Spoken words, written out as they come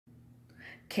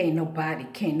Can't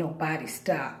nobody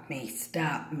stop me,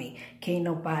 stop me. Can't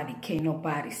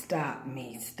nobody stop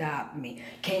me, stop me.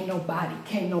 Can't nobody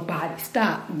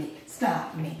stop me,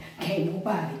 stop me. Can't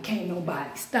nobody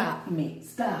stop me,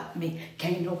 stop me.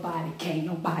 Can't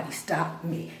nobody stop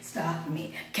me, stop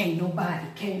me.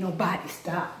 Can't nobody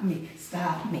stop me,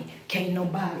 stop me. Can't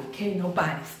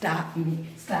nobody stop me,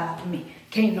 stop me.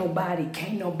 Can't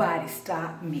nobody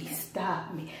stop me,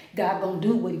 stop me. God gonna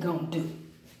do what he gonna do.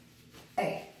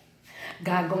 Hey,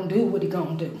 God gonna do what he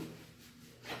gonna do.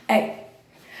 Hey,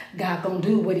 God gonna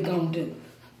do what he gonna do.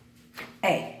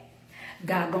 Hey,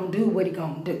 God gonna do what he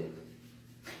gonna do.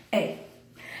 Hey,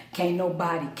 can't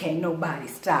nobody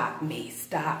stop me,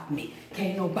 stop me.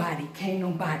 Can't nobody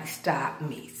stop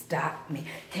me, stop me.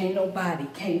 Can't nobody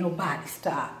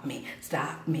stop me,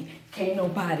 stop me. Can't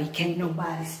nobody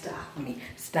stop me,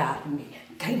 stop me.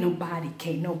 Can't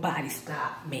nobody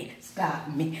stop me, stop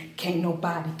me. Can't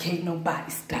nobody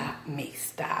stop me,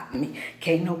 stop me.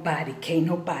 Can't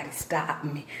nobody stop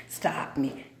me, stop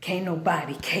me.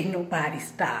 Can't nobody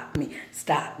stop me,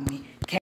 stop me.